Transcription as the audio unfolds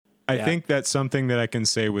I think that's something that I can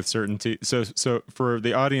say with certainty. So for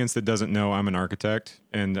the audience that doesn't know, I'm an architect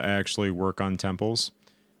and I actually work on temples.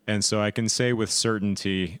 And so I can say with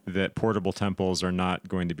certainty that portable temples are not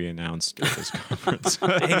going to be announced at this conference.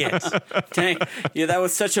 Dang it. Dang. Yeah, that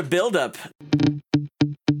was such a buildup.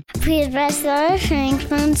 Please rest our strength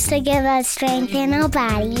bones to give us strength in our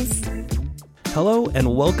bodies. Hello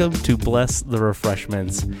and welcome to Bless the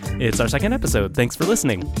Refreshments. It's our second episode. Thanks for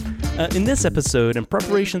listening. In this episode, in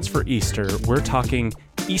preparations for Easter, we're talking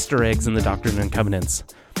Easter eggs in the Doctrine and Covenants.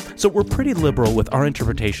 So we're pretty liberal with our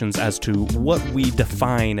interpretations as to what we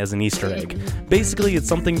define as an Easter egg. Basically, it's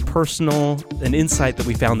something personal, an insight that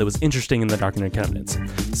we found that was interesting in the Doctrine and Covenants.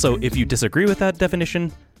 So if you disagree with that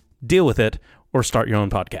definition, deal with it or start your own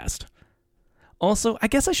podcast. Also, I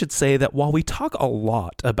guess I should say that while we talk a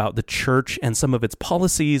lot about the church and some of its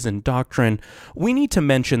policies and doctrine, we need to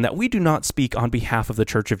mention that we do not speak on behalf of the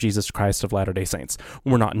Church of Jesus Christ of Latter-day Saints.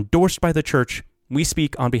 We're not endorsed by the church. We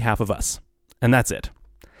speak on behalf of us. And that's it.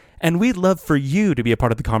 And we'd love for you to be a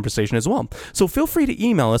part of the conversation as well. So feel free to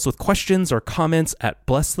email us with questions or comments at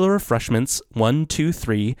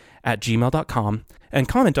blesstherefreshments123@gmail.com and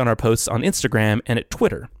comment on our posts on Instagram and at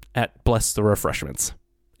Twitter at blesstherefreshments.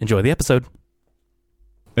 Enjoy the episode.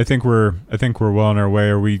 I think we're well on our way.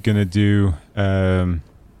 Are we going to do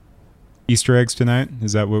Easter eggs tonight?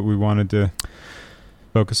 Is that what we wanted to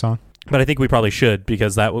focus on? But I think we probably should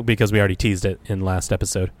because we already teased it in last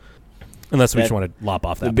episode. Unless we just want to lop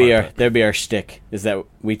off that part. That'd be our shtick, is that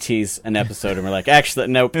we tease an episode and we're like, actually,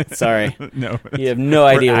 nope, sorry. No. You have no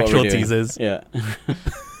idea what actual we're doing. Teases. Yeah.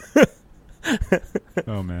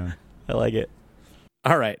 Oh, man. I like it.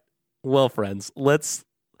 All right. Well, friends, let's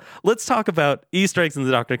talk about Easter eggs in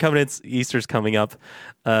the Doctrine and Covenants. Easter's coming up.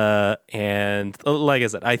 And like I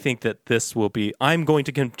said, I think that I'm going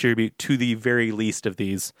to contribute to the very least of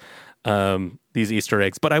these Easter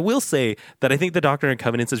eggs. But I will say that I think the Doctrine and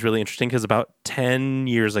Covenants is really interesting because about 10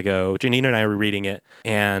 years ago, Janine and I were reading it,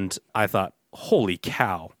 and I thought, holy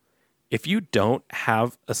cow, if you don't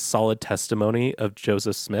have a solid testimony of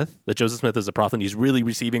Joseph Smith, that Joseph Smith is a prophet and he's really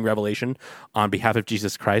receiving revelation on behalf of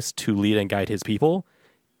Jesus Christ to lead and guide his people,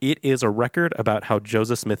 it is a record about how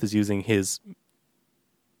Joseph Smith is using his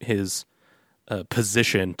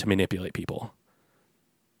position to manipulate people.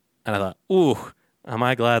 And I thought, ooh, am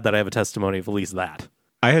I glad that I have a testimony of at least that?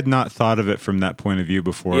 I had not thought of it from that point of view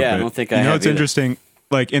before. Yeah, but, I don't think I have it's either. interesting.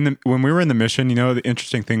 Like when we were in the mission, the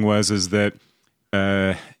interesting thing is that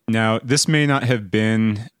now this may not have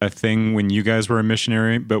been a thing when you guys were a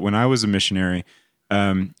missionary, but when I was a missionary,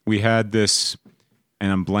 we had this,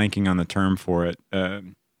 and I'm blanking on the term for it.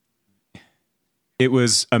 It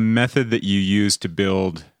was a method that you used to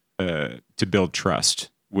build trust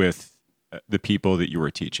with the people that you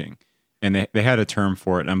were teaching. And they had a term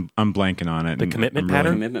for it. I'm blanking on it. The commitment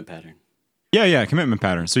pattern? Commitment pattern. Yeah, commitment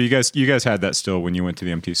pattern. So you guys had that still when you went to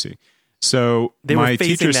the MTC. So they my were phasing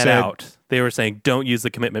teacher that said, out. They were saying, don't use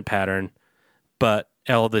the commitment pattern. But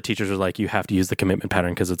all the teachers were like, you have to use the commitment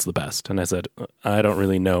pattern because it's the best. And I said, I don't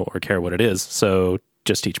really know or care what it is, so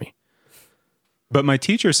just teach me. But my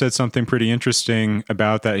teacher said something pretty interesting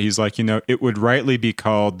about that. He's like, it would rightly be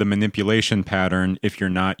called the manipulation pattern if you're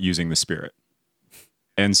not using the Spirit.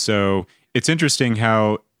 And so it's interesting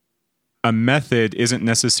how a method isn't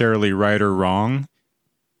necessarily right or wrong.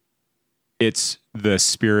 It's the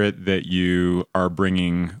Spirit that you are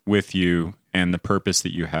bringing with you and the purpose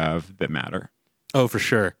that you have that matter. Oh, for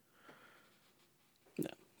sure.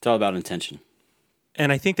 It's all about intention.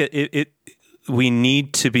 And I think that we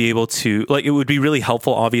need to be able to, it would be really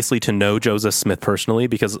helpful, obviously, to know Joseph Smith personally,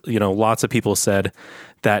 because, lots of people said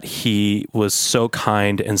that he was so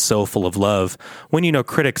kind and so full of love. When,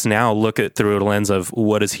 critics now look at through a lens of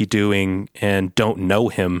what is he doing and don't know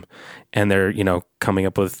him, and they're, coming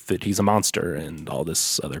up with that he's a monster and all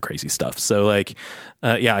this other crazy stuff. So,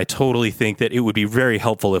 I totally think that it would be very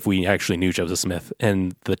helpful if we actually knew Joseph Smith,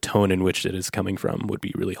 and the tone in which it is coming from would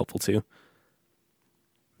be really helpful too.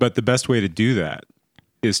 But the best way to do that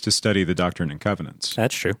is to study the Doctrine and Covenants.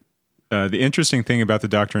 That's true. The interesting thing about the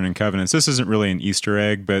Doctrine and Covenants, this isn't really an Easter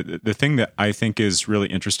egg, but the thing that I think is really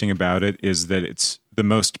interesting about it is that it's the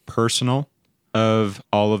most personal of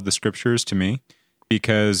all of the scriptures to me,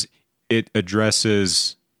 because it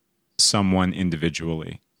addresses someone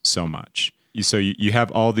individually so much. So you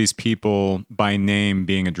have all these people by name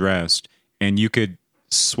being addressed, and you could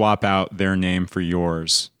swap out their name for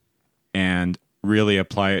yours and really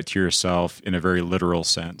apply it to yourself in a very literal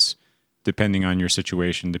sense, depending on your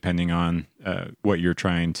situation, depending on what you're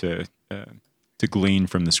trying to glean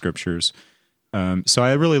from the scriptures. So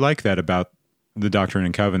I really like that about the Doctrine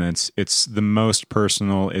and Covenants. It's the most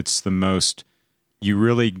personal. It's the most, you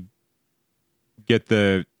really get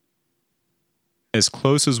as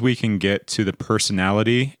close as we can get to the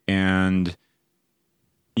personality and,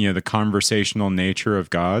 the conversational nature of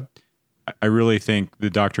God, I really think the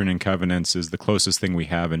Doctrine and Covenants is the closest thing we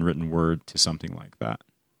have in written word to something like that.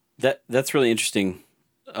 That's really interesting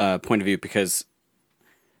point of view, because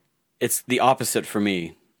it's the opposite for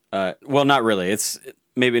me. Well, not really. It's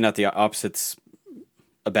maybe not the opposite's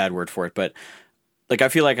a bad word for it, but like I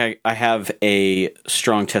feel like I have a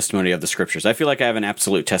strong testimony of the Scriptures. I feel like I have an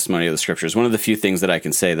absolute testimony of the Scriptures. One of the few things that I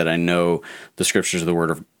can say that I know the Scriptures are the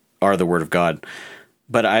Word of God.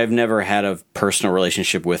 But I've never had a personal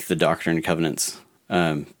relationship with the Doctrine and Covenants.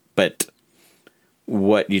 But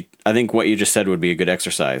I think what you just said would be a good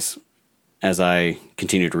exercise as I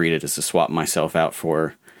continue to read it, is to swap myself out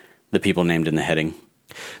for the people named in the heading.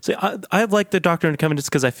 See, I like the Doctrine and Covenants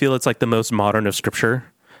because I feel it's like the most modern of Scripture.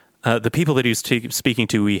 The people that he's speaking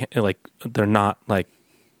to, they're not like,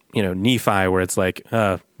 Nephi, where it's like,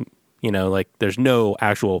 like there's no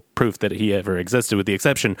actual proof that he ever existed, with the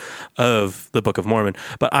exception of the Book of Mormon.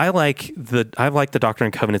 But I like the Doctrine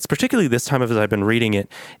and Covenants, particularly this time as I've been reading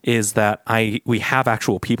it, is that we have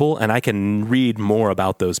actual people, and I can read more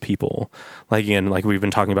about those people. Like again, like we've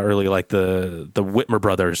been talking about earlier, like the Whitmer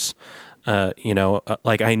brothers.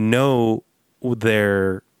 Like I know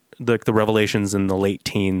the revelations in the late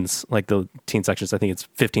teens, like the teen sections. I think it's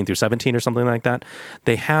 15 through 17 or something like that.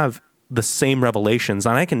 They have the same revelations,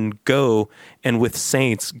 and I can go and with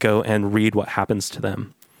saints go and read what happens to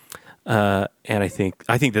them. And I think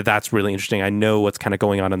that that's really interesting. I know what's kind of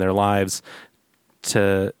going on in their lives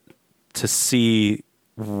to see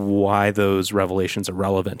why those revelations are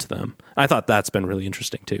relevant to them. I thought that's been really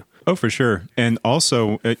interesting too. Oh, for sure. And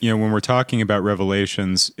also, when we're talking about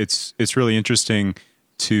revelations, it's really interesting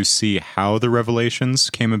to see how the revelations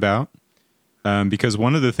came about. Because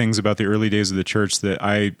one of the things about the early days of the church that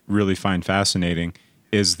I really find fascinating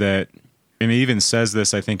is that, and it even says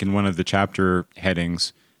this, I think, in one of the chapter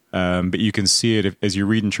headings, but you can see it as you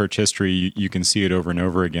read in church history, you can see it over and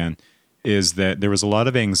over again, is that there was a lot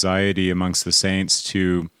of anxiety amongst the saints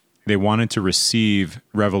they wanted to receive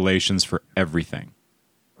revelations for everything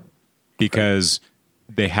because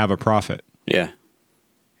they have a prophet. Yeah.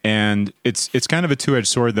 And it's kind of a two-edged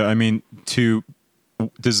sword, though. I mean, to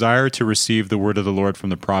desire to receive the word of the Lord from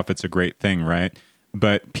the prophet's a great thing, right?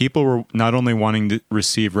 But people were not only wanting to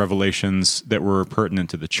receive revelations that were pertinent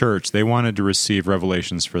to the church, they wanted to receive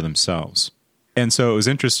revelations for themselves. And so it was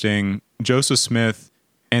interesting. Joseph Smith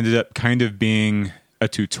ended up kind of being a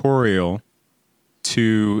tutorial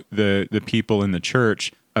to the people in the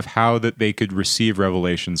church of how that they could receive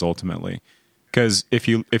revelations ultimately. Because if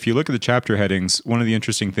you look at the chapter headings, one of the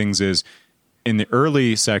interesting things is in the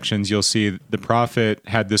early sections, you'll see the prophet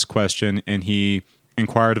had this question, and he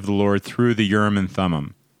inquired of the Lord through the Urim and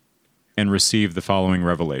Thummim and received the following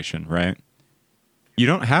revelation, right? You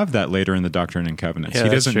don't have that later in the Doctrine and Covenants. Yeah, he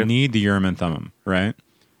doesn't true. need the Urim and Thummim, right?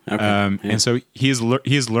 Okay. And so he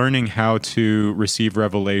is learning how to receive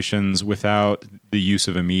revelations without the use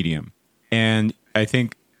of a medium. And I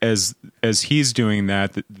think as he's doing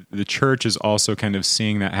that, the church is also kind of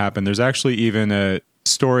seeing that happen. There's actually even a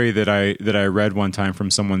story that I read one time from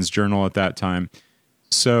someone's journal at that time.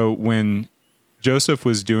 So when Joseph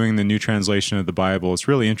was doing the new translation of the Bible, it's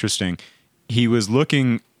really interesting. He was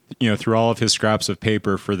looking, through all of his scraps of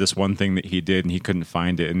paper for this one thing that he did, and he couldn't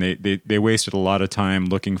find it. And they wasted a lot of time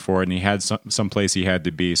looking for it, and he had some place he had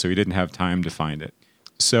to be, so he didn't have time to find it.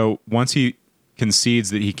 So once he concedes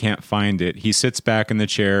that he can't find it, he sits back in the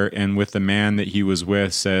chair, and with the man that he was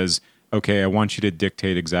with says, "Okay, I want you to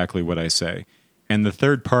dictate exactly what I say." And the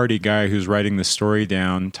third party guy who's writing the story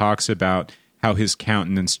down talks about how his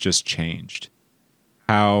countenance just changed,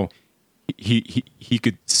 how he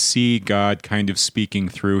could see God kind of speaking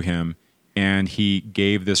through him, and he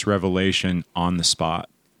gave this revelation on the spot.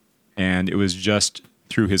 And it was just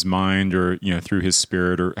through his mind, or through his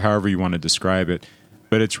spirit, or however you want to describe it.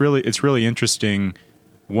 But it's really interesting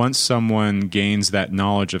once someone gains that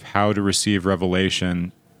knowledge of how to receive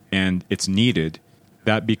revelation, and it's needed.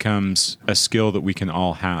 That becomes a skill that we can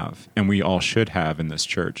all have, and we all should have in this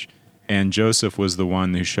church. And Joseph was the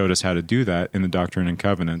one who showed us how to do that in the Doctrine and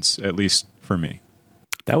Covenants, at least for me.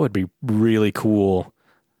 That would be really cool.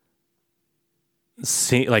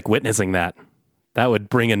 Witnessing that. That would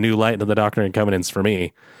bring a new light into the Doctrine and Covenants for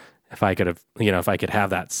me. If I could have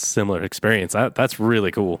that similar experience, that's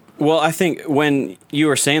really cool. Well, I think when you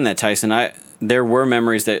were saying that, Tyson, there were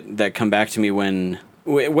memories that come back to me when,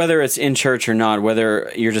 whether it's in church or not,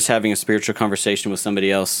 whether you're just having a spiritual conversation with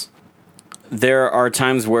somebody else, there are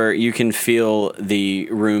times where you can feel the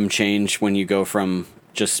room change when you go from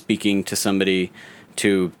just speaking to somebody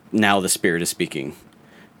to now the Spirit is speaking.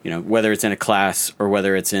 Whether it's in a class or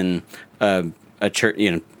whether it's in a church,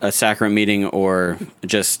 a sacrament meeting, or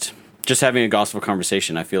just having a gospel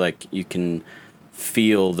conversation, I feel like you can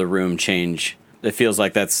feel the room change. It feels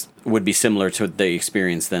like would be similar to the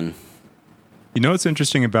experience then. What's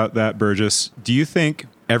interesting about that, Burgess? Do you think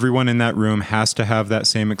everyone in that room has to have that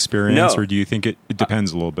same experience, No. or do you think it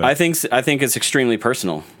depends a little bit? I think it's extremely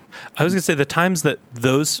personal. I was going to say the times that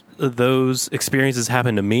those experiences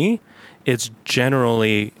happen to me, it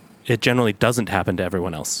generally doesn't happen to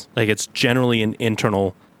everyone else. Like, it's generally an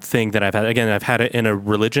internal thing that I've had. Again, I've had it in a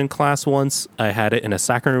religion class once. I had it in a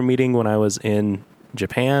sacrament meeting when I was in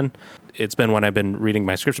Japan. It's been when I've been reading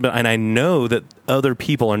my scripture, and I know that other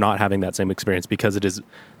people are not having that same experience because it is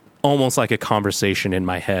almost like a conversation in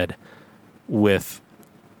my head with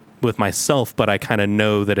myself, but I kind of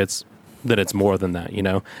know that it's more than that,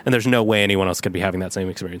 and there's no way anyone else could be having that same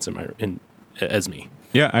experience as me.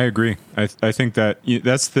 Yeah, I agree. I think that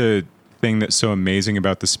that's the thing that's so amazing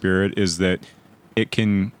about the Spirit, is that it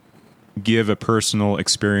can give a personal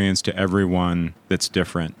experience to everyone that's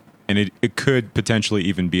different. And it could potentially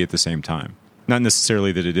even be at the same time. Not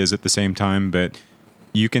necessarily that it is at the same time, but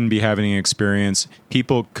you can be having an experience.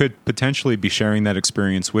 People could potentially be sharing that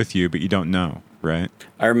experience with you, but you don't know, right?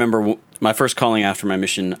 I remember my first calling after my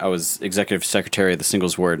mission, I was executive secretary of the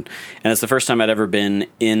Singles Ward. And it's the first time I'd ever been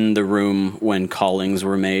in the room when callings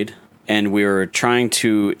were made. And we were trying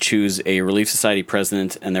to choose a Relief Society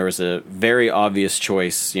president, and there was a very obvious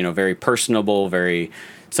choice, very personable,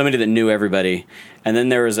 somebody that knew everybody. And then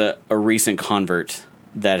there was a recent convert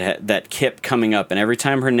that kept coming up, and every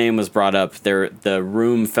time her name was brought up, the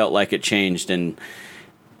room felt like it changed. And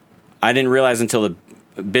I didn't realize until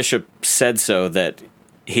the bishop said so that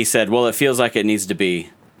he said, "Well, it feels like it needs to be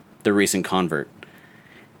the recent convert."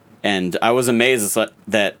 And I was amazed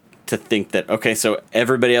to think that, okay, so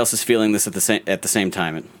everybody else is feeling this at the same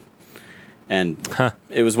time. And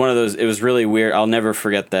It was one of those. It was really weird. I'll never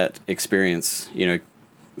forget that experience.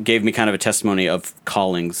 Gave me kind of a testimony of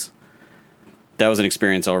callings. That was an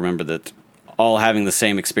experience I'll remember, that all having the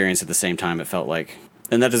same experience at the same time, it felt like.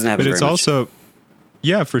 And that doesn't happen very much. But it's also,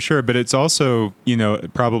 yeah, for sure. But it's also,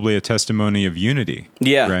 probably a testimony of unity.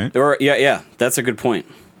 Yeah. Right? Yeah. That's a good point.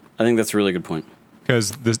 I think that's a really good point.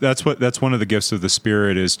 Because that's one of the gifts of the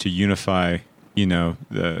Spirit, is to unify,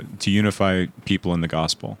 to unify people in the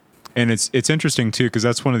gospel. And it's interesting too, because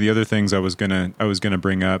that's one of the other things I was gonna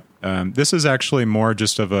bring up. This is actually more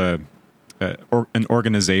just of an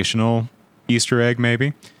organizational Easter egg,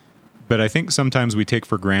 maybe. But I think sometimes we take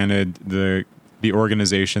for granted the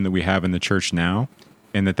organization that we have in the church now,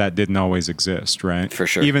 and that didn't always exist, right? For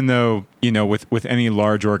sure. Even though with any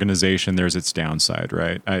large organization, there's its downside,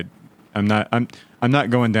 right? I'm not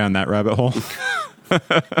going down that rabbit hole.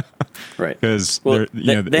 Right. Because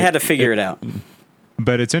they had to figure it out.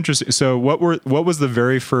 But it's interesting. So, what was the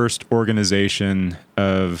very first organization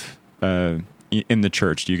of in the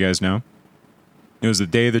church? Do you guys know? It was the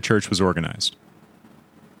day the church was organized.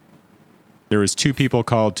 There was 2 people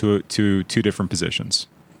called to 2 different positions.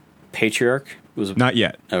 Patriarch was Not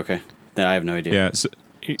yet. Okay. Then I have no idea. Yeah.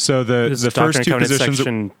 So the first 2 positions.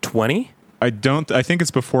 Section 20. I think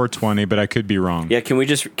it's before 20, but I could be wrong. Yeah. Can we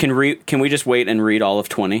just wait and read all of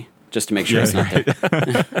 20 just to make sure it's not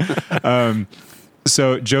there?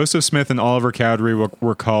 So Joseph Smith and Oliver Cowdery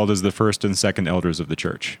were called as the first and second elders of the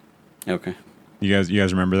church. Okay. You guys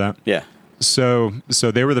remember that? Yeah. So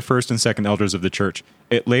they were the first and second elders of the church.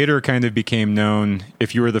 It later kind of became known,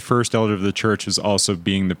 if you were the first elder of the church, as also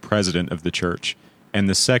being the president of the church. And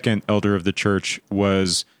the second elder of the church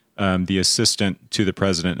was the assistant to the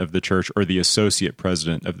president of the church, or the associate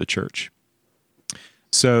president of the church.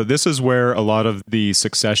 So this is where a lot of the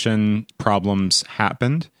succession problems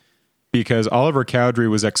happened, because Oliver Cowdery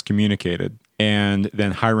was excommunicated, and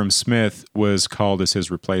then Hyrum Smith was called as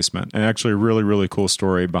his replacement. And actually a really, really cool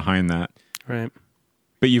story behind that. Right.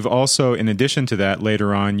 But you've also, in addition to that,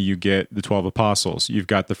 later on, you get the 12 apostles. You've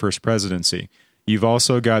got the first presidency. You've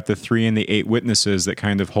also got the 3 and the 8 witnesses that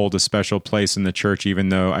kind of hold a special place in the church, even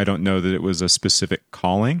though I don't know that it was a specific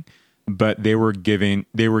calling, but they were given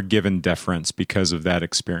deference because of that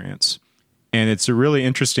experience. And it's really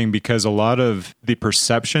interesting, because a lot of the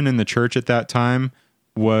perception in the church at that time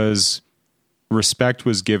was respect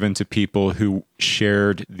was given to people who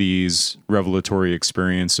shared these revelatory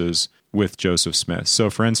experiences with Joseph Smith. So,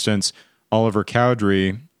 for instance, Oliver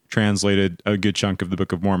Cowdery translated a good chunk of the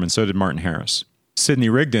Book of Mormon. So did Martin Harris. Sidney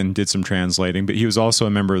Rigdon did some translating, but he was also a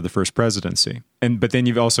member of the First Presidency. But then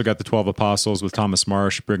you've also got the 12 Apostles with Thomas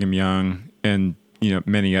Marsh, Brigham Young, and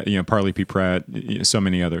many, Parley P. Pratt, so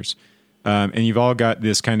many others. and you've all got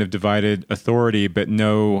this kind of divided authority, but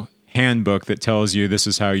no handbook that tells you this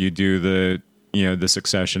is how you do the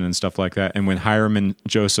succession and stuff like that. And when Hiram and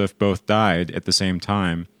Joseph both died at the same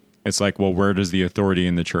time, it's like, well, where does the authority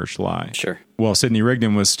in the church lie? Sure. Well, Sidney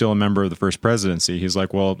Rigdon was still a member of the First Presidency. He's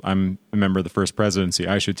like, well, I'm a member of the First Presidency.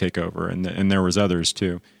 I should take over. And there was others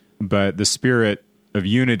too. But the spirit of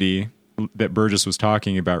unity that Burgess was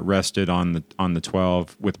talking about rested on the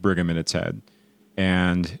 12 with Brigham at its head.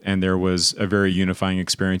 And there was a very unifying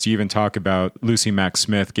experience. You even talk about Lucy Mack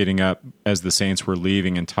Smith getting up as the saints were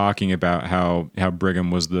leaving and talking about how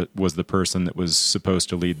Brigham was the person that was supposed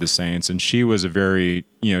to lead the saints, and she was very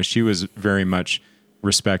much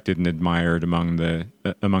respected and admired among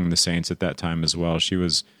the saints at that time as well. She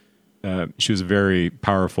was a very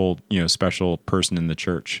powerful, special person in the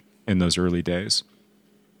church in those early days.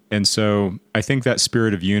 And so I think that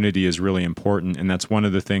spirit of unity is really important, and that's one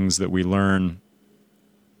of the things that we learn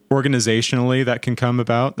organizationally that can come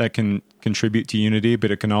about, that can contribute to unity,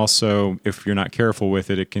 but it can also, if you're not careful with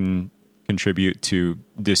it, it can contribute to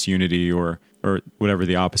disunity or whatever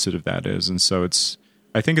the opposite of that is. And so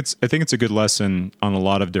I think it's a good lesson on a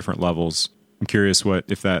lot of different levels. I'm curious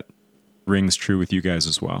if that rings true with you guys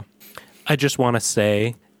as well. I just want to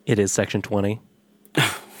say it is section 20.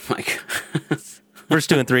 Oh my God. Verse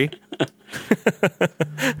 2 and 3.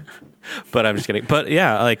 But I'm just kidding. But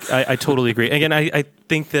yeah, like I totally agree. Again, I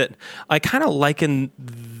think that I kind of liken,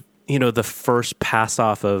 the first pass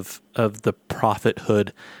off of the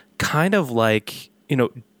prophethood, kind of like,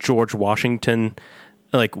 George Washington,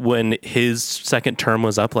 like when his second term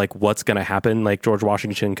was up, like what's going to happen? Like George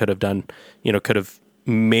Washington could have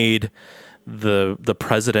made the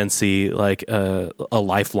presidency like a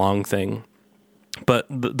lifelong thing. But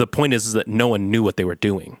the point is that no one knew what they were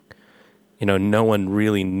doing. No one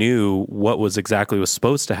really knew what was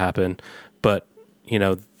supposed to happen, but,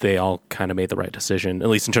 they all kind of made the right decision, at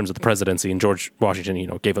least in terms of the presidency. And George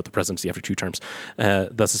Washington, gave up the presidency after 2 terms,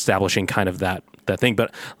 thus establishing kind of that thing.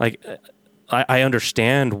 But like, I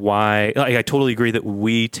understand why. Like, I totally agree that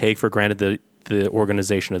we take for granted the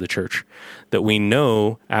organization of the church, that we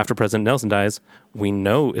know after President Nelson dies, we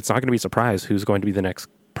know it's not going to be a surprise who's going to be the next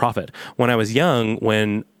prophet. When I was young,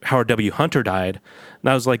 when Howard W. Hunter died,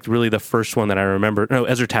 that was like really the first one that I remember. No,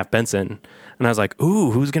 Ezra Taft Benson. And I was like,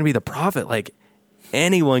 ooh, who's going to be the prophet? Like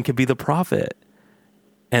anyone could be the prophet.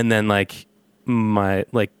 And then like my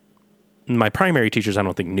primary teachers, I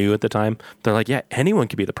don't think knew at the time. They're like, yeah, anyone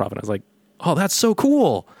could be the prophet. I was like, oh, that's so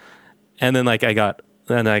cool. And then like I got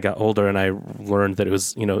older and I learned that it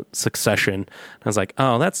was, succession. I was like,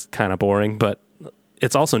 oh, that's kind of boring, but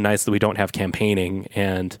it's also nice that we don't have campaigning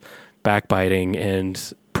and backbiting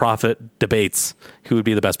and prophet debates. Who would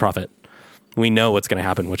be the best prophet? We know what's going to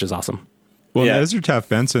happen, which is awesome. Well, yeah. Ezra Taft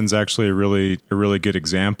Benson's actually a really good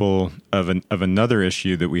example of another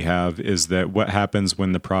issue that we have, is that what happens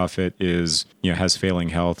when the prophet is, has failing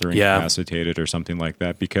health or incapacitated or something like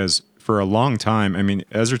that. Because for a long time, I mean,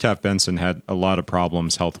 Ezra Taft Benson had a lot of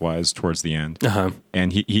problems health-wise towards the end. Uh-huh.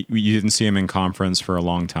 And you didn't see him in conference for a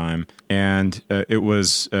long time. And it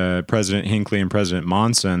was President Hinckley and President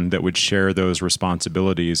Monson that would share those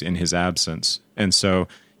responsibilities in his absence. And so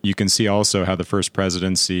you can see also how the first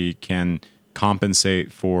presidency can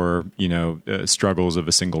compensate for, struggles of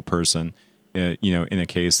a single person. In a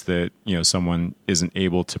case that, someone isn't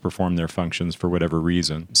able to perform their functions for whatever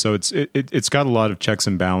reason. So it's got a lot of checks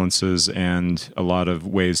and balances and a lot of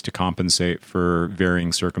ways to compensate for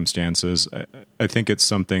varying circumstances. I think it's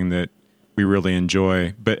something that we really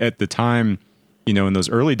enjoy. But at the time, in those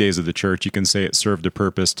early days of the church, you can say it served a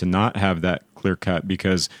purpose to not have that clear cut,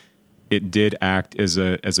 because it did act as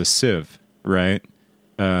a sieve, right?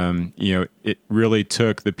 It really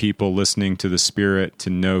took the people listening to the Spirit to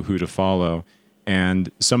know who to follow.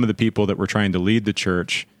 And some of the people that were trying to lead the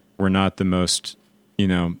church were not the most,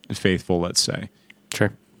 faithful, let's say.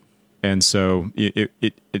 Sure. And so it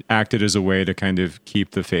acted as a way to kind of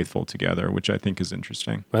keep the faithful together, which I think is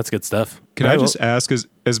interesting. That's good stuff. Can I just ask,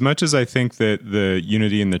 as much as I think that the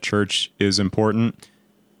unity in the church is important,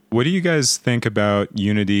 what do you guys think about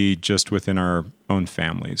unity just within our own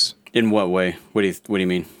families? In what way? What do you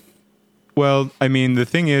mean? Well, I mean, the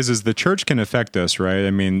thing is the church can affect us, right?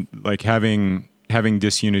 I mean, like having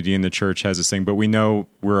disunity in the church has this thing, but we know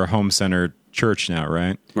we're a home-centered church now,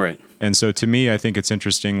 right? Right. And so to me, I think it's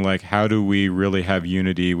interesting, like, how do we really have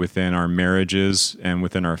unity within our marriages and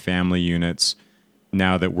within our family units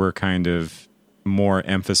now that we're kind of more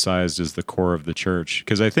emphasized as the core of the church?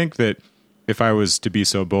 Because I think that if I was to be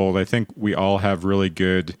so bold, I think we all have really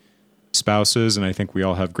good spouses, and I think we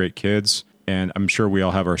all have great kids, and I'm sure we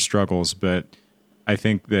all have our struggles, but I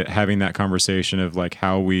think that having that conversation of like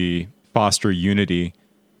how we foster unity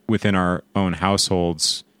within our own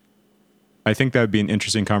households, I think that would be an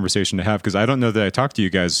interesting conversation to have, because I don't know that I talk to you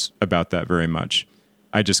guys about that very much.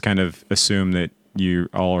 I just kind of assume that you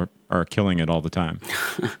all are killing it all the time.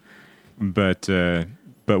 But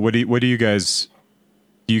what do you guys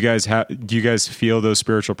feel those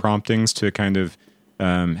spiritual promptings to kind of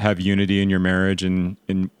have unity in your marriage and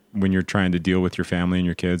when you're trying to deal with your family and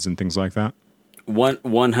your kids and things like that?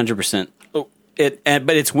 100%.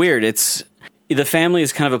 But it's weird. The family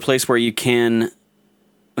is kind of a place where you can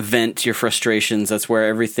vent your frustrations. That's where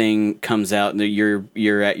everything comes out.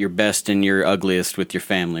 You're at your best and your ugliest with your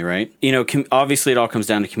family, right? Obviously it all comes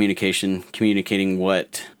down to communicating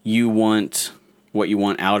what you want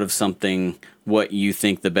out of something, what you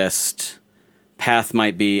think the best path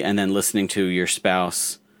might be, and then listening to your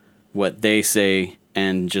spouse, what they say,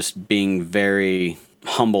 and just being very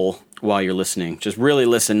humble while you're listening. Just really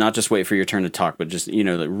listen, not just wait for your turn to talk, but just,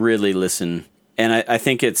 really listen. And I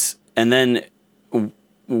think and then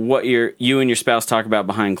what you and your spouse talk about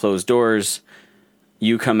behind closed doors,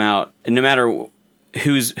 you come out, and no matter what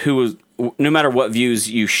views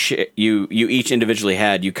you each individually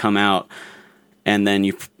had, you come out, and then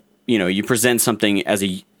you present something as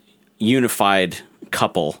a unified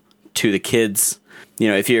couple to the kids.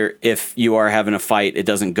 If you are having a fight, it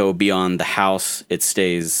doesn't go beyond the house. It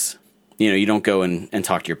stays. You don't go and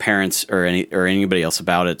talk to your parents or anybody else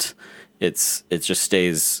about it. It just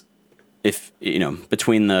stays. If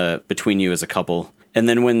between you as a couple. And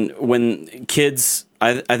then when kids,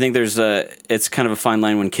 I think it's kind of a fine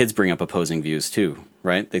line when kids bring up opposing views too,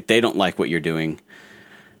 right? Like they don't like what you're doing.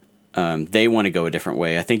 They want to go a different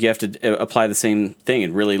way. I think you have to apply the same thing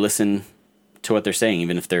and really listen to what they're saying,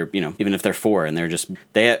 even if they're four and they're just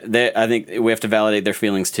I think we have to validate their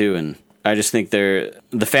feelings too. And I just think the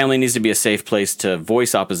family needs to be a safe place to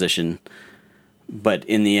voice opposition, but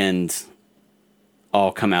in the end,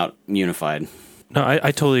 all come out unified. No,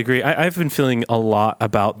 I totally agree. I've been feeling a lot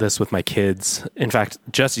about this with my kids. In fact,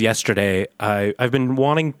 just yesterday, I've been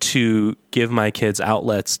wanting to give my kids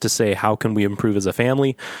outlets to say, how can we improve as a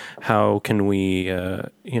family? How can we,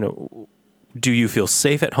 do you feel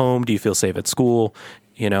safe at home? Do you feel safe at school?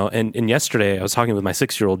 And yesterday I was talking with my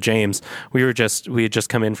 6-year-old James. We had just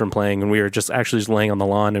come in from playing, and we were just laying on the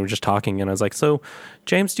lawn and we were just talking. And I was like, so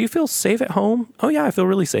James, do you feel safe at home? Oh yeah, I feel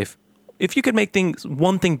really safe. If you could make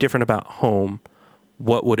one thing different about home,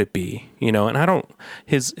 what would it be? And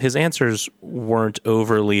his answers weren't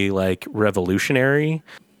overly like revolutionary,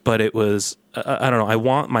 but it was, I don't know. I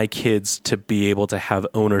want my kids to be able to have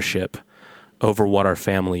ownership over what our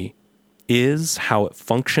family is, how it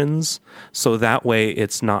functions. So that way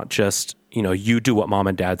it's not just, you do what mom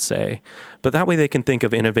and dad say, but that way they can think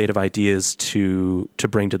of innovative ideas to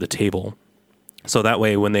bring to the table. So that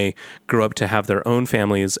way, when they grow up to have their own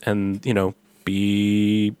families and,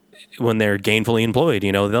 when they're gainfully employed,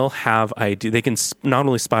 they'll have idea. They can not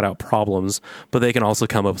only spot out problems, but they can also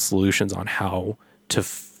come up with solutions on how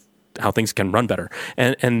things can run better.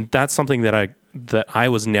 And that's something that I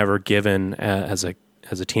was never given as a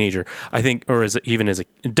teenager, I think, or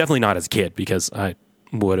definitely not as a kid, because I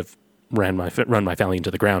would have run my family into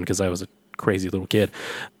the ground because I was a crazy little kid.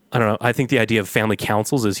 I don't know. I think the idea of family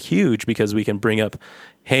councils is huge because we can bring up,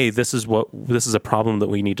 hey, this is a problem that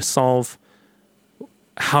we need to solve.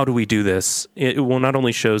 How do we do this? It will not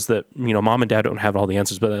only shows that, mom and dad don't have all the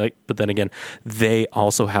answers, but then again, they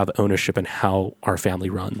also have ownership in how our family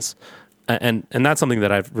runs. And that's something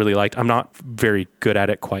that I've really liked. I'm not very good at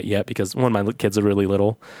it quite yet because one, my kids are really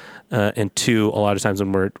little. And two, a lot of times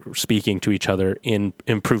when we're speaking to each other in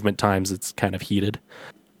improvement times, it's kind of heated.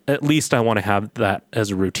 At least I want to have that as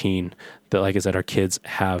a routine that, like I said, our kids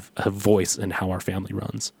have a voice in how our family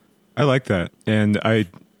runs. I like that. And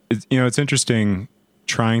it's interesting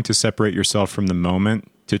trying to separate yourself from the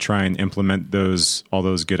moment to try and implement all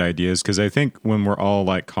those good ideas. Because I think when we're all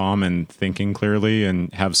like calm and thinking clearly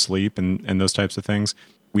and have sleep and those types of things,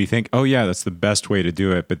 we think, oh yeah, that's the best way to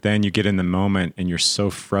do it. But then you get in the moment and you're so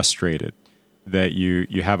frustrated that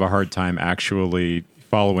you have a hard time actually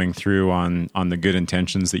following through on the good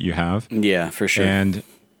intentions that you have. Yeah, for sure. And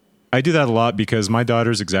I do that a lot because my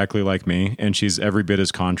daughter's exactly like me, and she's every bit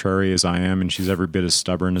as contrary as I am, and she's every bit as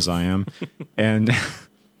stubborn as I am. And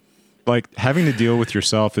like having to deal with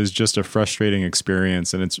yourself is just a frustrating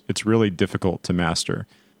experience, and it's really difficult to master.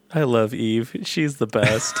 I love Eve. She's the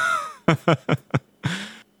best.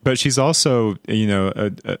 But she's also,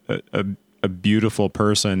 a beautiful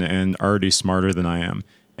person and already smarter than I am.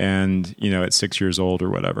 And, at 6 years old or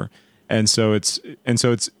whatever. And so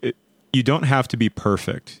you don't have to be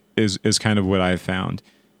perfect is kind of what I've found.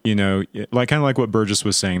 like kind of like what Burgess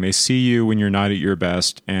was saying. They see you when you're not at your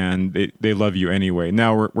best, and they love you anyway.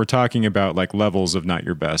 Now we're talking about like levels of not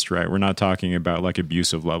your best, right? We're not talking about like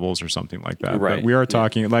abusive levels or something like that. Right. But we are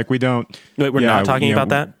talking like we don't. Wait, we're not talking about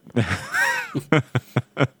that?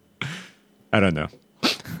 I don't know.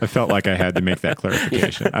 I felt like I had to make that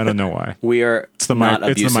clarification. I don't know why. We are It's the not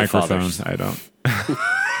it's the abusive microphone. fathers. I don't.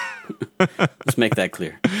 Let's make that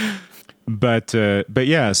clear. But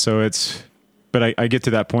yeah, so it's. But I get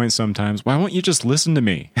to that point sometimes. Why won't you just listen to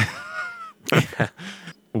me?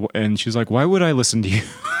 And she's like, "Why would I listen to you?"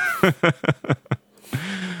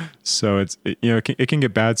 So it can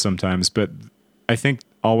get bad sometimes. But I think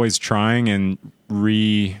always trying and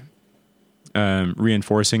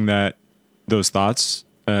reinforcing those thoughts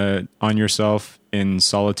on yourself in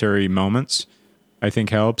solitary moments, I think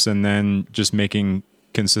helps. And then just making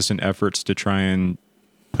consistent efforts to try and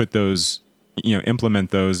put those,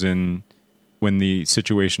 implement those in. When the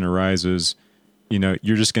situation arises, you're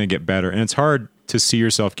just going to get better. And it's hard to see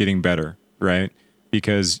yourself getting better, right?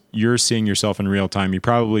 Because you're seeing yourself in real time. You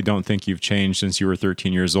probably don't think you've changed since you were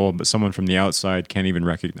 13 years old, but someone from the outside can't even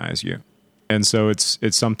recognize you. And so it's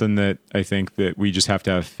something that I think that we just have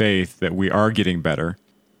to have faith that we are getting better.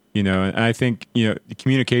 And I think, the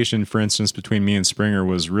communication, for instance, between me and Springer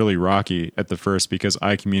was really rocky at the first because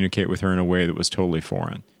I communicate with her in a way that was totally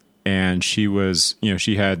foreign. And she was,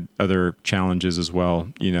 she had other challenges as well,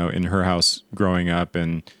 in her house growing up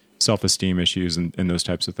and self-esteem issues and those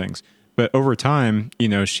types of things. But over time,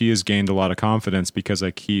 she has gained a lot of confidence because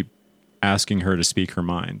I keep asking her to speak her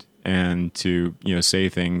mind and to, say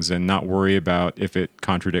things and not worry about if it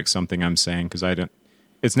contradicts something I'm saying because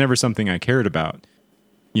it's never something I cared about.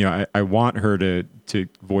 I want her to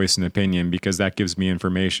voice an opinion because that gives me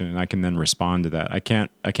information and I can then respond to that. I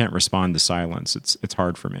can't respond to silence. It's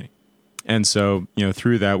hard for me. And so,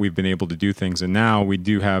 through that we've been able to do things. And now we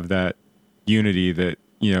do have that unity that,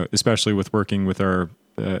 especially with working with our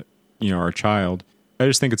child, I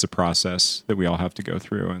just think it's a process that we all have to go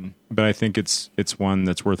through. But I think it's one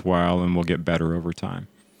that's worthwhile and will get better over time.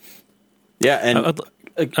 Yeah. And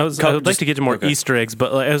I would like to get to more Easter eggs,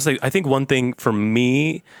 but I think one thing for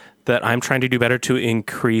me that I'm trying to do better to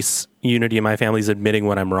increase unity in my family is admitting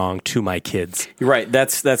when I'm wrong to my kids. You're right.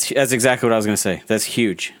 That's exactly what I was going to say. That's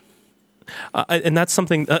huge. And that's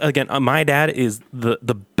something, again, my dad is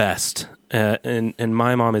the best, and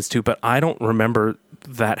my mom is too, but I don't remember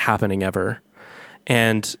that happening ever.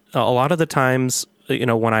 And a lot of the times,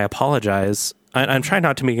 when I apologize, I'm trying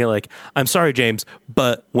not to make it like, I'm sorry, James,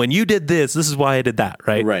 but when you did this is why I did that,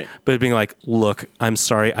 right? Right. But being like, look, I'm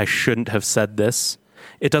sorry, I shouldn't have said this.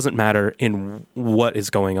 It doesn't matter in what is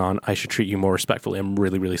going on. I should treat you more respectfully. I'm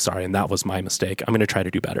really, really sorry, and that was my mistake. I'm going to try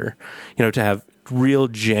to do better. To have real,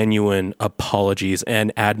 genuine apologies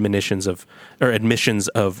and admissions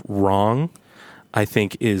of wrong, I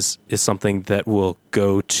think is something that will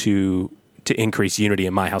go to increase unity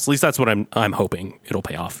in my house. At least that's what I'm hoping it'll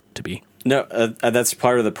pay off to be. No, that's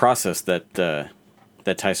part of the process that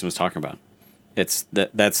Tyson was talking about. That's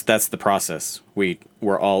the process.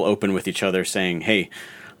 We're all open with each other, saying, "Hey,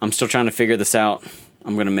 I'm still trying to figure this out.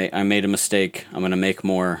 I made a mistake. I'm gonna make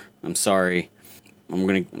more. I'm sorry. I'm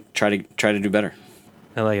gonna try to do better."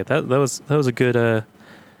 I like it. That was a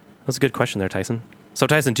good question there, Tyson. So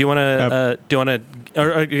Tyson, do you want to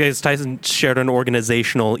or guys, Tyson shared an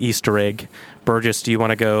organizational Easter egg. Burgess, do you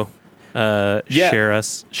want to go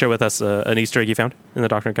share with us an Easter egg you found in the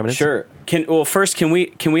Doctrine and Covenants? Sure. First, can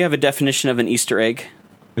we have a definition of an Easter egg?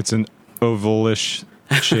 It's an ovalish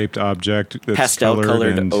shaped object that's pastel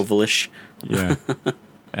colored and, ovalish. Yeah.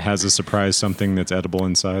 It has a surprise something that's edible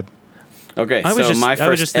inside. Okay, my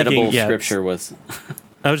first edible scripture was...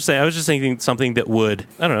 I was just thinking something that would,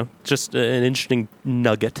 I don't know, just an interesting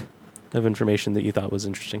nugget of information that you thought was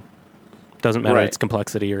interesting. Doesn't matter its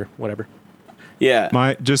complexity or whatever. Yeah.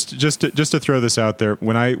 Just to throw this out there,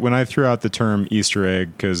 when I threw out the term Easter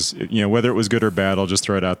egg, because whether it was good or bad, I'll just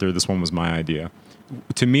throw it out there. This one was my idea.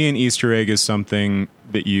 To me, an Easter egg is something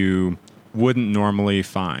that you wouldn't normally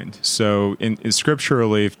find. So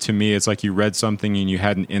scripturally, to me, it's like you read something and you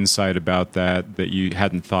had an insight about that you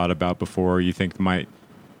hadn't thought about before, you think might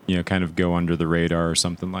kind of go under the radar or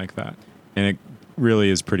something like that. And it really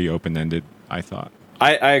is pretty open-ended, I thought.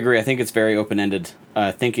 I agree. I think it's very open-ended.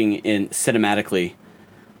 Thinking in cinematically,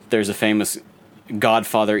 there's a famous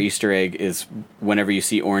Godfather Easter egg is whenever you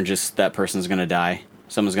see oranges, that person's going to die.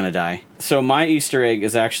 Someone's going to die. So my Easter egg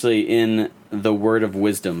is actually in the Word of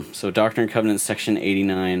Wisdom. So Doctrine and Covenants, section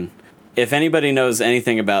 89. If anybody knows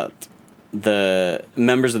anything about the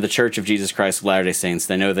members of the Church of Jesus Christ of Latter-day Saints,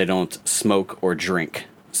 they know they don't smoke or drink.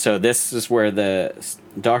 So this is where the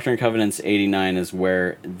Doctrine and Covenants 89 is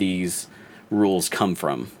where these rules come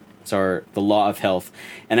from. It's the law of health.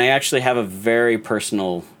 And I actually have a very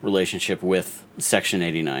personal relationship with Section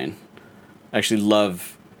 89. I actually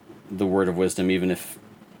love the Word of Wisdom, even if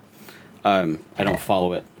I don't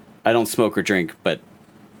follow it. I don't smoke or drink, but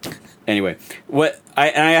anyway,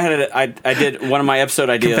 I did one of my episode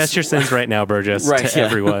ideas. Confess your sins right now, Burgess, Right, to yeah.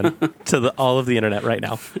 everyone, to all of the internet right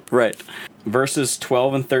now. Right. Verses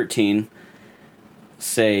 12 and 13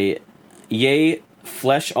 say, Yea,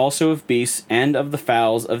 flesh also of beasts and of the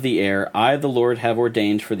fowls of the air, I, the Lord, have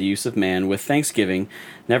ordained for the use of man with thanksgiving.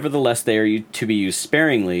 Nevertheless, they are to be used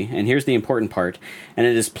sparingly. And here's the important part. And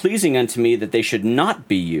it is pleasing unto me that they should not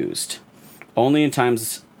be used, only in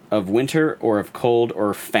times of winter or of cold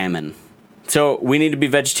or famine. So we need to be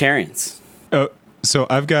vegetarians. Oh, so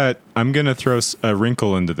I'm going to throw a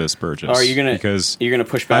wrinkle into this, Burgess. Are you gonna? Because you're gonna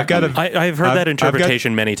push back? I've got on me? I've heard that I've got-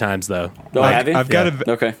 interpretation many times, though. Oh, have you? I've got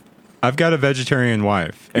a Okay. I've got a vegetarian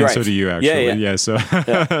wife, and Right. so do you actually. Yeah.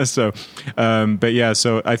 So, but yeah.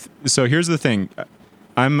 So here's the thing.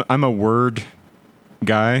 I'm a word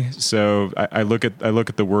guy, so I look at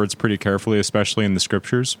the words pretty carefully, especially in the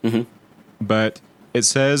scriptures. Mm-hmm. But it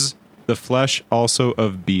says the flesh also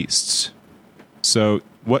of beasts. So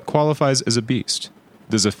what qualifies as a beast?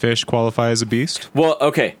 Does a fish qualify as a beast? Well,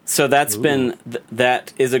 okay. So that's been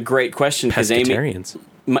that is a great question because Pescatarians.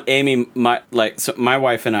 my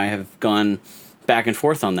wife and I have gone back and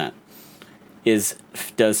forth on that.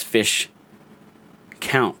 Does fish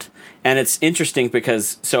count? And it's interesting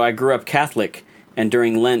because I grew up Catholic, and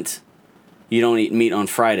during Lent, you don't eat meat on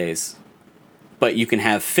Fridays, but you can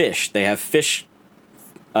have fish. They have fish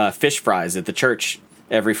fries at the church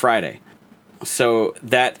every Friday. So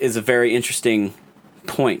that is a very interesting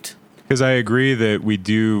point. Because I agree that we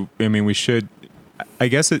do. I mean, we should. I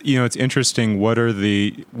guess it's interesting. What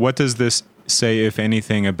does this say, if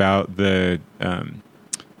anything, about the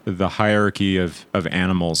hierarchy of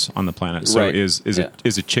animals on the planet? So Right. is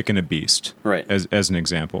a chicken a beast? Right. As an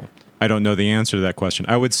example, I don't know the answer to that question.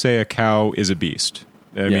 I would say a cow is a beast.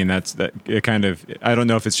 I mean, that's that. It kind of. I don't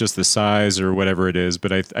know if it's just the size or whatever it is,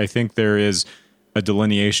 but I think there is a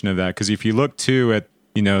delineation of that, because if you look too at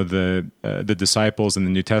the disciples in the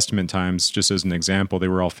New Testament times, just as an example, they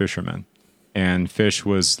were all fishermen, and fish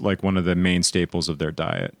was like one of the main staples of their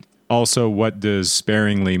diet. Also, what does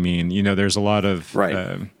sparingly mean? There's a lot of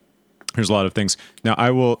there's a lot of things. Now,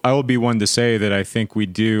 I will be one to say that I think we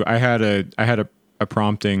do. I had a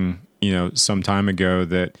prompting some time ago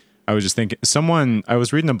that I was just thinking. I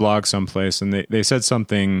was reading a blog someplace, and they said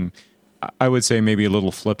something, I would say maybe a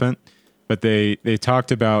little flippant, but they talked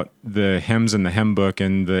about the hymns in the hymn book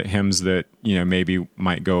and the hymns that maybe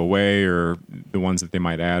might go away, or the ones that they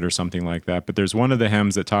might add, or something like that. But there's one of the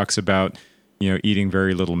hymns that talks about eating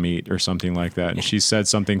very little meat or something like that. And she said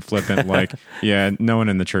something flippant like, yeah, no one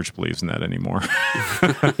in the church believes in that anymore.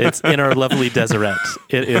 It's in our lovely Deseret.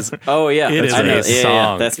 It is. Oh yeah, It is I know. a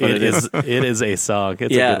song. That's what it is. It is a song.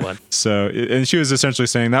 It's Yeah. a good one. So, and she was essentially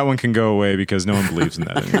saying that one can go away because no one believes in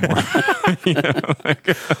that anymore.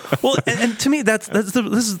 Well, and to me, this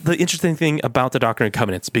is the interesting thing about the Doctrine and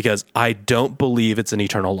Covenants, because I don't believe it's an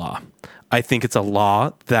eternal law. I think it's a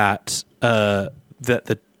law that that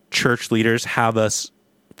the church leaders have us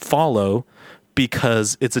follow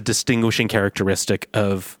because it's a distinguishing characteristic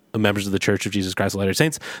of members of the Church of Jesus Christ of Latter-day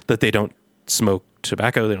Saints, that they don't smoke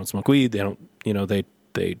tobacco, they don't smoke weed, they don't,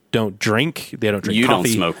 they don't drink, they don't drink You coffee.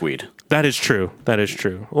 don't smoke weed. That is true. That is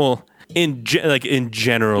true. Well, in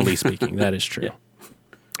generally speaking, that is true.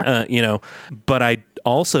 But I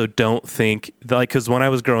also don't think because when I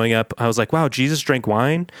was growing up, I was like, wow, Jesus drank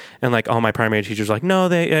wine, and like all my primary teachers were like, no,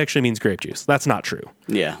 it actually means grape juice. That's not true.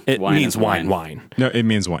 Yeah, It wine means is wine. No, it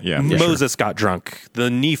means one. Yeah. Moses got drunk. The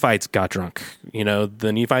Nephites got drunk.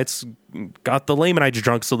 The Nephites got the Lamanites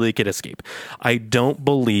drunk so they could escape. I don't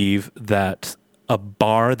believe that a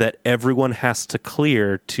bar that everyone has to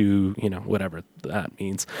clear to, whatever that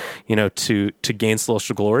means, to gain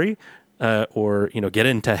celestial glory, or get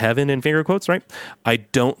into heaven in finger quotes, right? I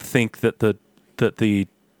don't think that the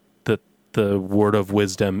word of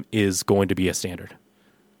wisdom is going to be a standard.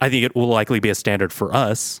 I think it will likely be a standard for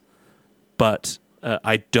us, but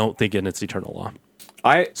I don't think in its eternal law.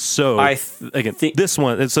 This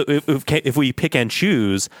one. So if we pick and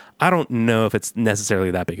choose, I don't know if it's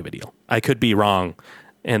necessarily that big of a deal. I could be wrong,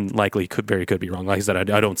 and likely could be wrong. Like I said,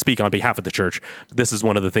 I don't speak on behalf of the church. This is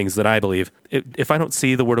one of the things that I believe. If I don't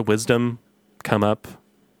see the word of wisdom come up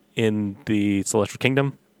in the celestial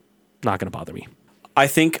kingdom, not going to bother me. I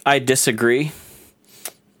think I disagree,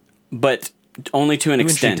 but only to an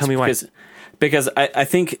extent. Tell me why. Because I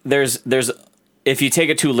think there's if you take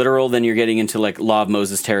it too literal, then you're getting into like Law of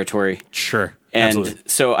Moses territory. Sure. And Absolutely.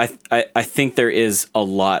 so I think there is a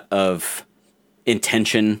lot of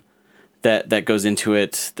intention that goes into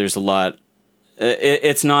it. There's a lot.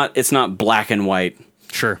 It's not black and white.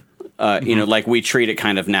 Sure. You know, like we treat it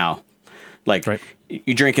kind of now. Like Right.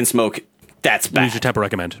 you drink and smoke, that's bad. Use your temper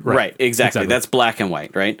recommend. Right. Exactly. That's black and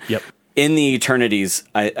white. Right. Yep. In the eternities,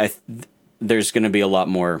 there's going to be a lot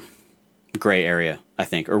more gray area, I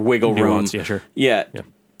think, or wiggle Nuance, room. yeah, sure. Yeah. Yeah.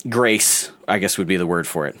 Grace, I guess, would be the word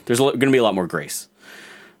for it. There's going to be a lot more grace.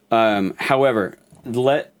 However,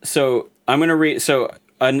 so I'm going to read. So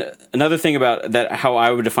another thing about that, how I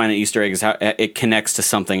would define an Easter egg is how it connects to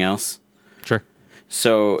something else. Sure.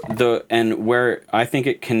 So where I think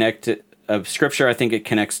it connected, scripture I think it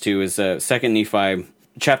connects to is 2 Nephi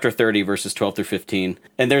chapter 30 verses 12 through 15,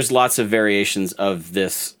 and there's lots of variations of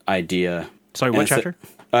this idea. Sorry, what chapter?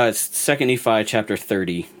 It's 2 Nephi chapter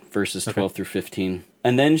 30 verses 12 through 15.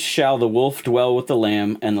 And then shall the wolf dwell with the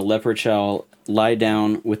lamb, and the leopard shall lie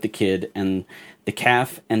down with the kid, and the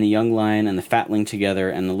calf and the young lion and the fatling together,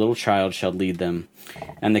 and the little child shall lead them.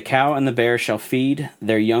 And the cow and the bear shall feed,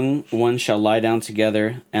 their young ones shall lie down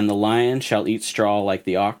together, and the lion shall eat straw like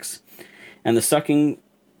the ox. And the sucking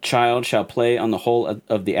child shall play on the hole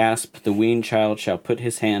of the asp, the weaned child shall put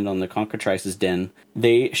his hand on the cockatrice's den.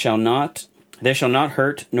 They shall not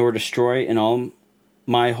hurt nor destroy in all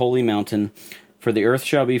my holy mountain, for the earth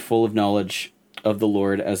shall be full of knowledge of the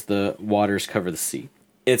Lord as the waters cover the sea.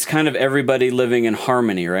 It's kind of everybody living in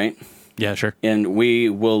harmony, right? Yeah, sure. And we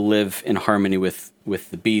will live in harmony with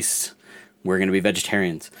the beasts. We're going to be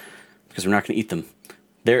vegetarians because we're not going to eat them.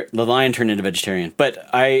 The lion turned into vegetarian. But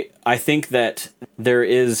I think that there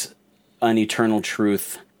is an eternal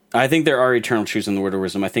truth. I think there are eternal truths in the word of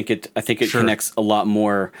wisdom. I think it Sure. connects a lot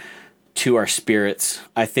more to our spirits.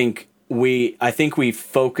 I think we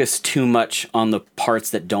focus too much on the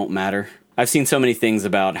parts that don't matter. I've seen so many things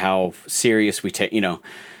about how serious we take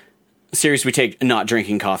not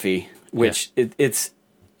drinking coffee, which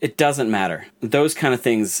it doesn't matter. Those kind of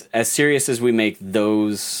things, as serious as we make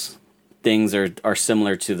those things, are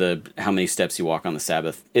similar to how many steps you walk on the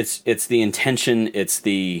Sabbath. It's the intention, it's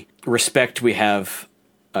the respect we have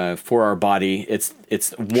for our body. It's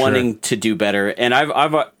wanting to do better. And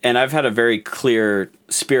I've had a very clear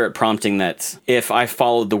spirit prompting that if I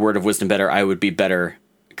followed the word of wisdom better, I would be better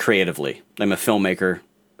creatively. I'm a filmmaker.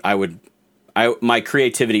 My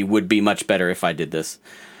creativity would be much better if I did this.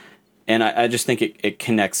 And I just think it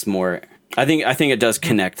connects more. I think it does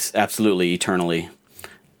connect absolutely eternally.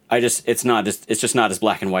 It's just not as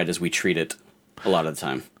black and white as we treat it a lot of the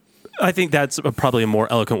time. I think that's probably a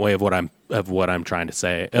more eloquent way of what I'm trying to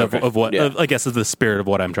say. Okay. I guess is the spirit of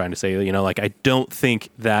what I'm trying to say. You know, like I don't think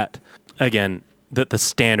that again that the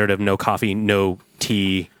standard of no coffee, no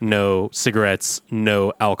tea, no cigarettes,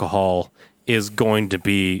 no alcohol is going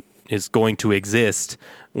to exist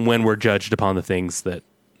when we're judged upon the things that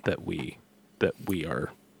we're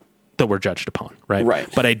judged upon, right? Right.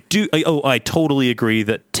 But I totally agree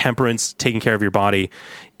that temperance, taking care of your body,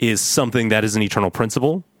 is something that is an eternal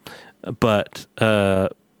principle. But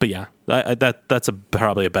yeah, that's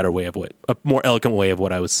probably a more eloquent way of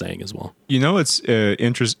what I was saying as well. You know, it's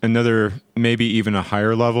another, maybe even a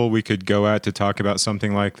higher level we could go at to talk about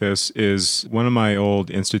something like this is one of my old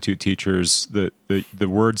institute teachers. The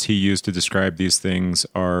words he used to describe these things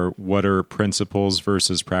are what are principles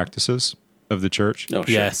versus practices of the church. Oh,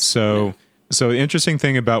 sure. Yes. So the interesting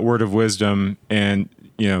thing about word of wisdom, and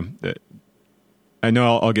you know, I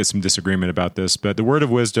know I'll get some disagreement about this, but the word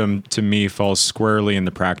of wisdom to me falls squarely in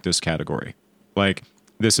the practice category. Like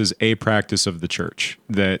this is a practice of the church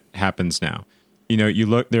that happens now. You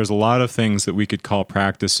know, there's a lot of things that we could call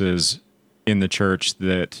practices in the church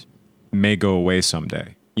that may go away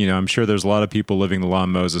someday. You know, I'm sure there's a lot of people living the law of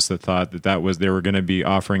Moses that thought they were going to be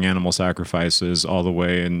offering animal sacrifices all the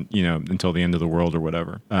way and, you know, until the end of the world or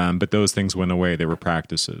whatever. But those things went away. They were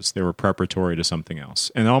practices. They were preparatory to something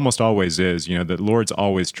else. And it almost always is, you know, the Lord's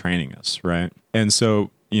always training us, right? And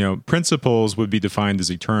so, you know, principles would be defined as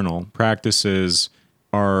eternal. Practices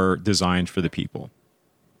are designed for the people,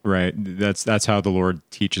 right? That's how the Lord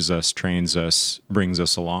teaches us, trains us, brings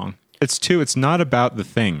us along. It's not about the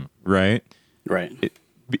thing, right? Right.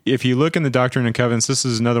 If you look in the Doctrine and Covenants, this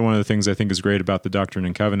is another one of the things I think is great about the Doctrine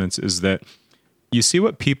and Covenants is that you see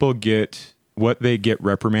what they get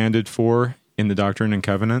reprimanded for in the Doctrine and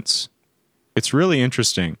Covenants. It's really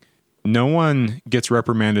interesting. No one gets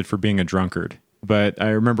reprimanded for being a drunkard, but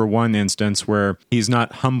I remember one instance where he's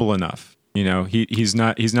not humble enough. You know, he's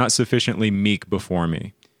not sufficiently meek before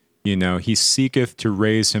me. You know, he seeketh to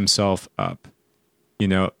raise himself up. You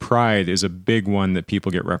know, pride is a big one that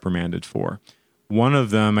people get reprimanded for. one of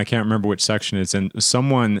them, I can't remember which section it's in,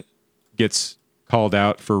 someone gets called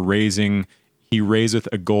out for he raiseth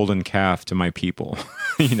a golden calf to my people.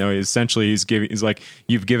 Essentially he's like,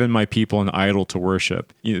 you've given my people an idol to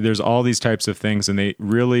worship. There's all these types of things, and they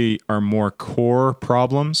really are more core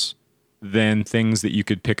problems than things that you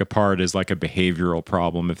could pick apart as like a behavioral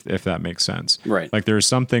problem, if that makes sense. Right. Like there's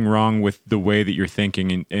something wrong with the way that you're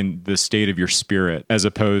thinking and the state of your spirit, as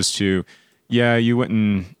opposed to, yeah, you went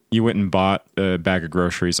and bought a bag of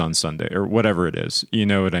groceries on Sunday or whatever it is. You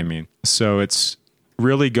know what I mean? So it's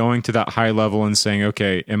really going to that high level and saying,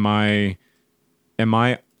 okay, am I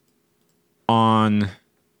on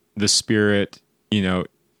the spirit, on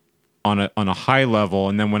a high level?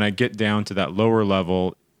 And then when I get down to that lower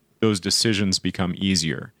level, those decisions become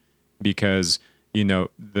easier because,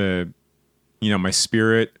 my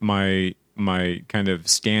spirit, my kind of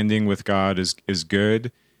standing with God is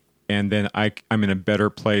good. And then I'm in a better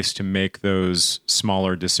place to make those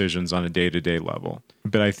smaller decisions on a day-to-day level.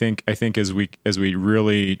 But I think as we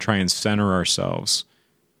really try and center ourselves,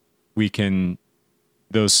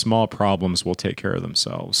 those small problems will take care of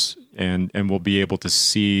themselves, and we'll be able to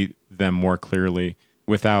see them more clearly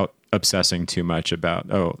without obsessing too much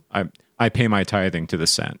about, I pay my tithing to the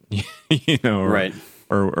cent, right,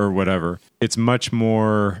 or whatever. It's much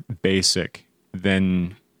more basic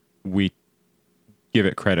than we give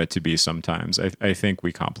it credit to be sometimes. I think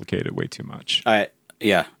we complicate it way too much. I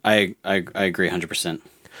agree 100%.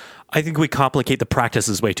 I think we complicate the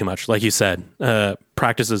practices way too much. Like you said,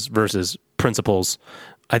 practices versus principles.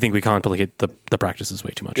 I think we complicate the practices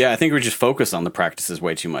way too much. Yeah, I think we just focus on the practices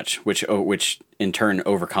way too much, which in turn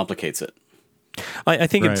overcomplicates it. I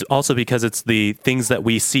think it's also because it's the things that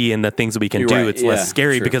we see and the things that we can do. Right. It's less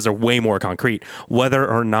scary true. because they're way more concrete. Whether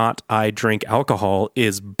or not I drink alcohol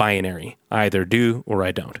is binary. I either do or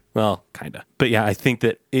I don't. Well, kind of. But yeah, I think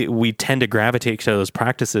that we tend to gravitate to those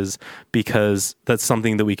practices because that's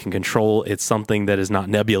something that we can control. It's something that is not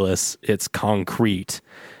nebulous. It's concrete.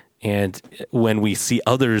 And when we see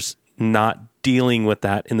others not dealing with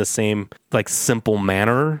that in the same like simple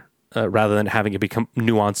manner, rather than having it become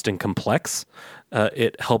nuanced and complex,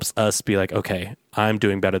 it helps us be like, okay, I'm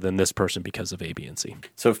doing better than this person because of A, B, and C.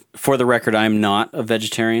 So for the record, I'm not a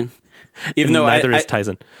vegetarian, even though neither is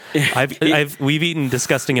Tyson. We've eaten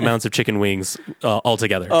disgusting amounts of chicken wings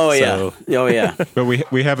altogether. Oh so. Yeah, oh yeah. But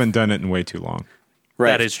we haven't done it in way too long.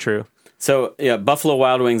 Right, that is true. So yeah, Buffalo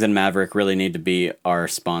Wild Wings and Maverick really need to be our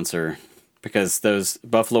sponsor because those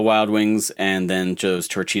Buffalo Wild Wings and then Joe's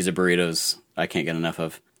Torchisa burritos, I can't get enough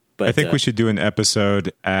of. But I think we should do an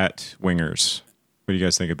episode at Wingers. What do you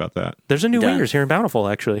guys think about that? There's a new Wingers here in Bountiful,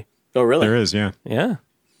 actually. Oh, really? There is, yeah. Yeah.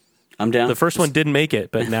 I'm down. The first one didn't make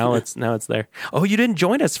it, but now it's there. Oh, you didn't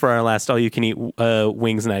join us for our last all-you-can-eat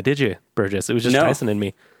wings night, did you, Burgess? It was just Tyson and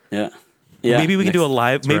me. Yeah. Yeah. Maybe we can do a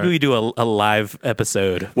live. Maybe we do a live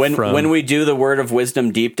episode. When we do the Word of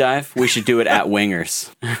Wisdom deep dive, we should do it at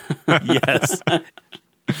Wingers. Yes.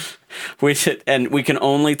 We should, and we can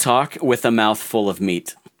only talk with a mouthful of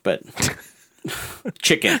meat. But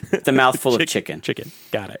chicken, the mouthful of chicken.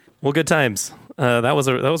 Got it. Well, good times. That was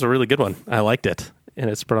a really good one. I liked it, and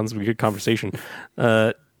it's brought on some good conversation.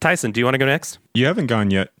 Tyson, do you want to go next? You haven't gone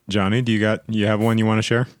yet, Johnny. Do you have one you want to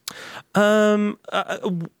share?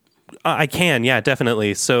 I can, yeah,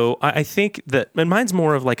 definitely. So I think that mine's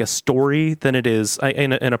more of like a story than it is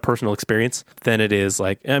in a personal experience than it is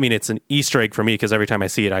like, I mean, it's an Easter egg for me because every time I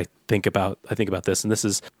see it, I think about this. And this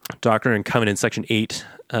is Doctrine and Covenants, section 8.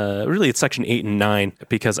 Really, it's section 8 and 9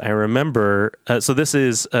 because I remember. So this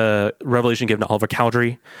is revelation given to Oliver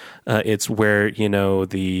Cowdery. It's where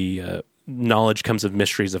the knowledge comes of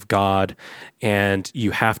mysteries of God, and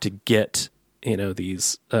you have to get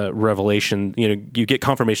these revelation, you get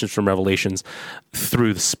confirmations from revelations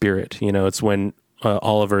through the Spirit. It's when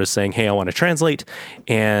Oliver is saying, hey, I want to translate.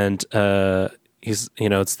 And he's,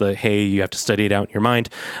 it's the, hey, you have to study it out in your mind.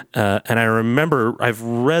 And I remember I've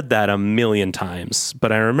read that a million times,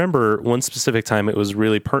 but I remember one specific time it was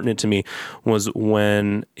really pertinent to me was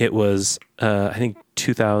when it was, I think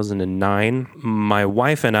 2009, my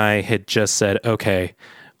wife and I had just said, okay,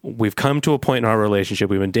 we've come to a point in our relationship.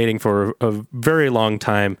 We've been dating for a very long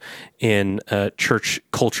time in church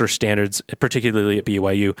culture standards, particularly at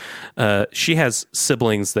BYU. She has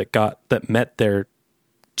siblings that met their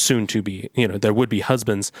soon to be, their would be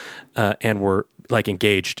husbands, and were like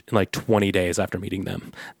engaged in like 20 days after meeting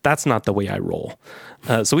them. That's not the way I roll.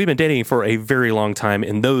 So we've been dating for a very long time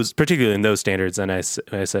particularly in those standards. And I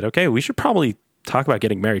said, okay, we should probably talk about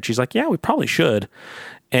getting married. She's like, yeah, we probably should.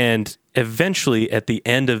 And eventually at the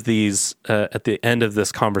end of this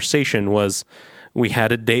conversation was, We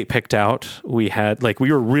had a date picked out. We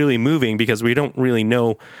were really moving because we don't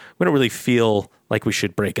really feel like we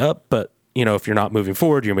should break up, but if you're not moving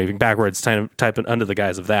forward, you're moving backwards, type under the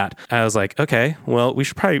guise of that. I was like, okay, well, we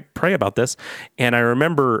should probably pray about this. And I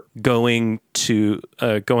remember going on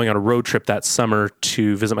a road trip that summer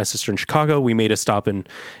to visit my sister in Chicago. We made a stop in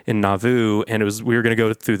Nauvoo, and we were going to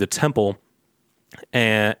go through the temple.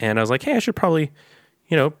 And I was like, hey, I should probably,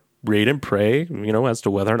 read and pray, as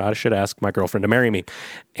to whether or not I should ask my girlfriend to marry me.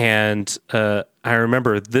 And I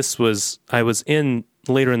remember I was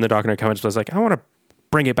later in the Doctrine and Covenants, but I was like, I want to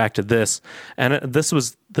bring it back to this. And this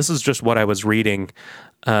is just what I was reading.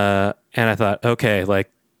 And I thought, okay,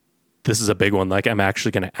 like, this is a big one. Like, I'm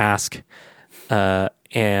actually going to ask.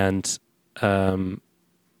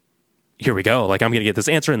 Here we go. Like, I'm going to get this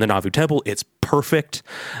answer in the Nauvoo Temple. It's perfect.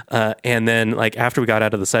 And then, like, after we got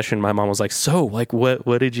out of the session, my mom was like, so, like,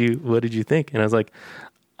 what did you think? And I was like,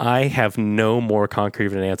 I have no more concrete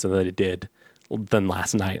of an answer than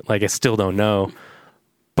last night. Like, I still don't know.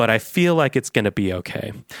 But I feel like it's going to be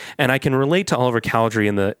okay. And I can relate to Oliver Cowdery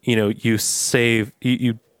in the, you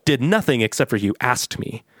did nothing except for you asked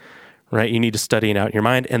me, right? You need to study it out in your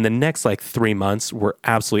mind. And the next 3 months were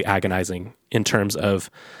absolutely agonizing in terms of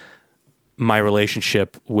my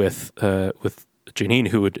relationship with Janine,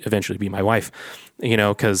 who would eventually be my wife,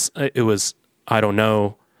 because it was, I don't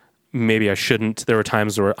know, maybe I shouldn't. There were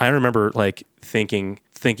times where I remember thinking,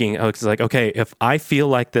 oh, it's like, okay, if I feel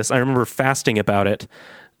like this, I remember fasting about it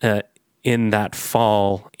in that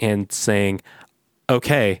fall and saying,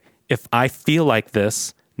 okay, if I feel like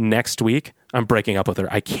this next week, I'm breaking up with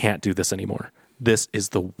her. I can't do this anymore. This is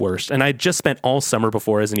the worst. And I just spent all summer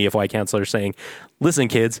before as an EFY counselor saying, listen,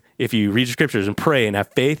 kids, if you read your scriptures and pray and have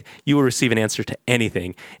faith, you will receive an answer to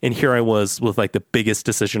anything. And here I was with the biggest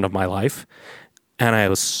decision of my life. And I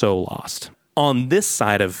was so lost. On this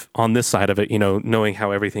side of it, knowing how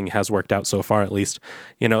everything has worked out so far, at least,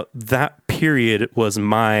 that period was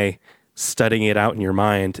my studying it out in your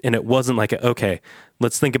mind. And it wasn't like, okay,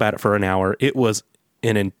 let's think about it for an hour. It was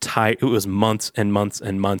it was months and months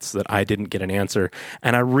and months that I didn't get an answer.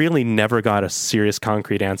 And I really never got a serious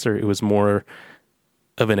concrete answer. It was more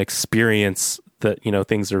of an experience that,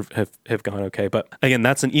 things have gone okay. But again,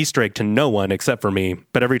 that's an Easter egg to no one except for me.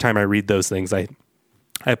 But every time I read those things, I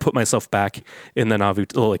put myself back in the Nauvoo,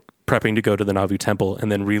 prepping to go to the Nauvoo Temple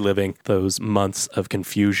and then reliving those months of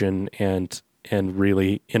confusion and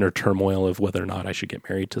really inner turmoil of whether or not I should get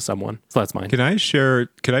married to someone. So that's mine. Could I share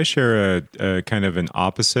a kind of an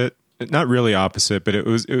opposite, not really opposite, but it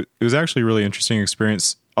was actually a really interesting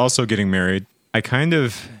experience also getting married. I kind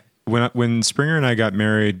of, when Springer and I got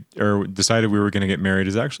married or decided we were going to get married,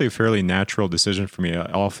 is actually a fairly natural decision for me.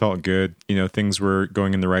 It all felt good. Things were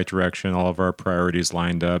going in the right direction. All of our priorities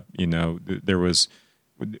lined up. It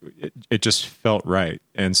just felt right.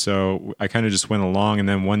 And so I kind of just went along. And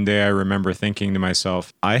then one day I remember thinking to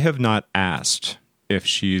myself, I have not asked if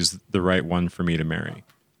she's the right one for me to marry.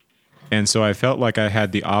 And so I felt like I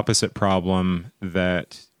had the opposite problem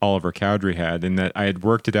that Oliver Cowdery had, in that I had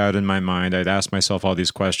worked it out in my mind. I'd asked myself all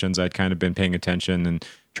these questions. I'd kind of been paying attention and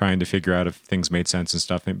trying to figure out if things made sense and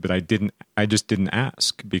stuff. But I just didn't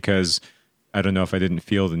ask because I don't know if I didn't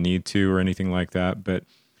feel the need to or anything like that.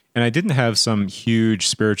 And I didn't have some huge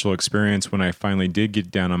spiritual experience when I finally did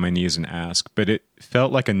get down on my knees and ask, but it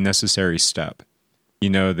felt like a necessary step,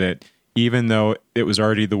 that even though it was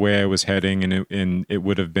already the way I was heading and it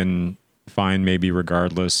would have been fine maybe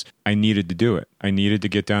regardless, I needed to do it. I needed to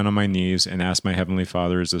get down on my knees and ask my Heavenly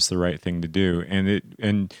Father, is this the right thing to do?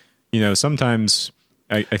 And sometimes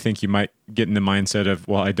I think you might get in the mindset of,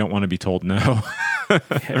 well, I don't want to be told no,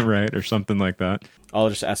 right? Or something like that. I'll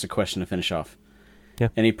just ask a question to finish off. Yeah.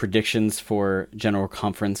 Any predictions for General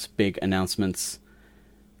Conference, big announcements,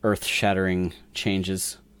 earth-shattering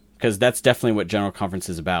changes? Because that's definitely what General Conference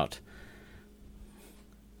is about,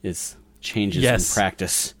 is changes in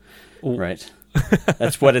practice. Right.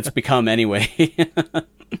 That's what it's become anyway.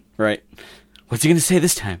 Right. What's he going to say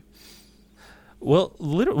this time? Well,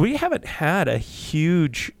 we haven't had a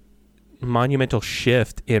huge monumental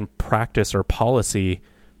shift in practice or policy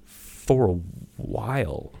for a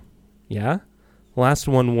while. Yeah? Last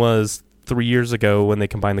one was 3 years ago when they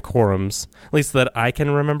combined the quorums, at least that I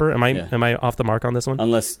can remember. Am I off the mark on this one?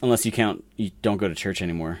 Unless you don't go to church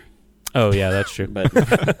anymore. Oh yeah, that's true. But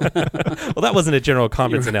well, that wasn't a General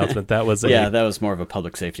Conference announcement. That was that was more of a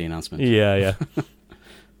public safety announcement. Yeah.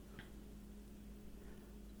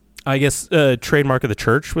 I guess trademark of the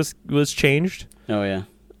church was changed. Oh yeah.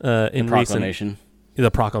 In the proclamation.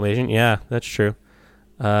 The proclamation. Yeah, that's true.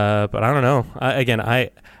 But I don't know.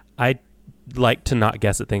 I like to not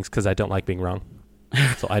guess at things because I don't like being wrong.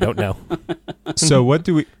 So I don't know. So what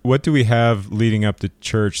do we have leading up to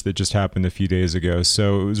church that just happened a few days ago?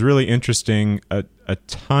 So it was really interesting. A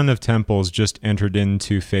ton of temples just entered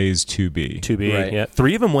into phase 2B. 2B, Right. yeah.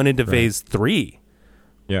 3 of them went into phase 3.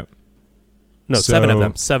 Yep. No, So- 7 of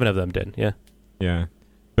them. 7 of them did, yeah. Yeah.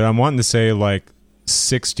 But I'm wanting to say like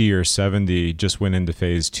 60 or 70 just went into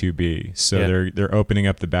phase 2B. So Yeah. they're opening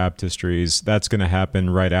up the baptistries. That's going to happen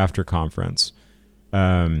right after conference.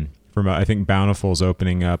 I think Bountiful's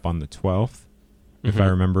opening up on the 12th, if I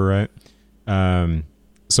remember right.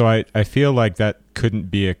 So I feel like that couldn't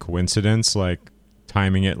be a coincidence, like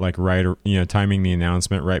timing it like right, timing the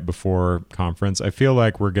announcement right before conference. I feel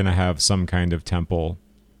like we're going to have some kind of temple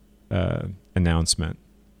announcement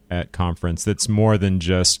at conference that's more than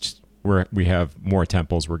just where we have more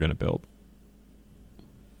temples we're going to build.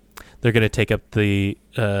 They're going to take up the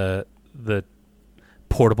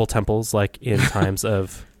portable temples like in times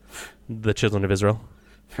of the children of Israel.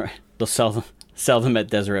 Right. They'll sell them at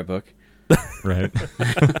Deseret Book. Right.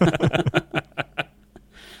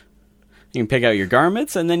 You can pick out your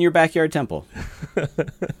garments and then your backyard temple.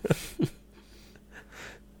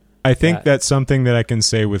 I think that's something that I can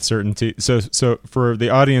say with certainty. So for the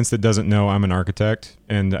audience that doesn't know, I'm an architect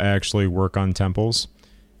and I actually work on temples.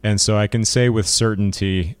 And so I can say with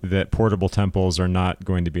certainty that portable temples are not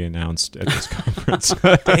going to be announced at this conference.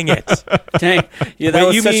 Dang it. Dang. Yeah, that Wait,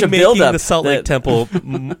 was you such mean a making buildup. the Salt Lake that- Temple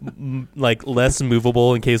like less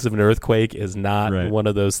movable in case of an earthquake is not Right. one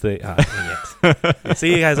of those things. Dang it.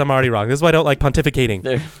 See, guys, I'm already wrong. This is why I don't like pontificating.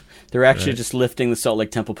 They're actually just lifting the Salt Lake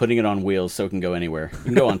Temple, putting it on wheels so it can go anywhere. You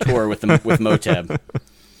can go on tour with Motab.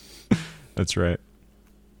 That's right.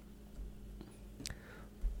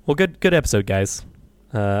 Well, good episode, guys.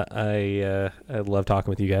 I love talking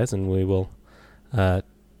with you guys, and we will. I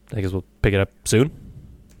guess we'll pick it up soon.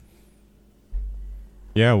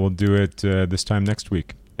 Yeah, we'll do it this time next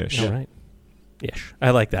week. Ish. All right. Ish.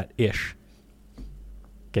 I like that. Ish.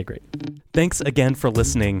 Okay, great. Thanks again for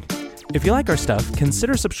listening. If you like our stuff,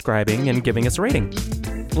 consider subscribing and giving us a rating.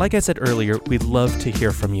 Like I said earlier, we'd love to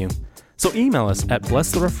hear from you. So email us at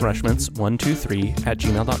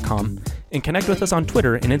blesstherefreshments123@gmail.com and connect with us on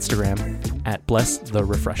Twitter and Instagram at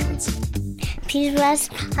blesstherefreshments. Please bless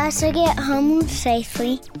us to get home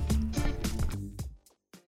safely.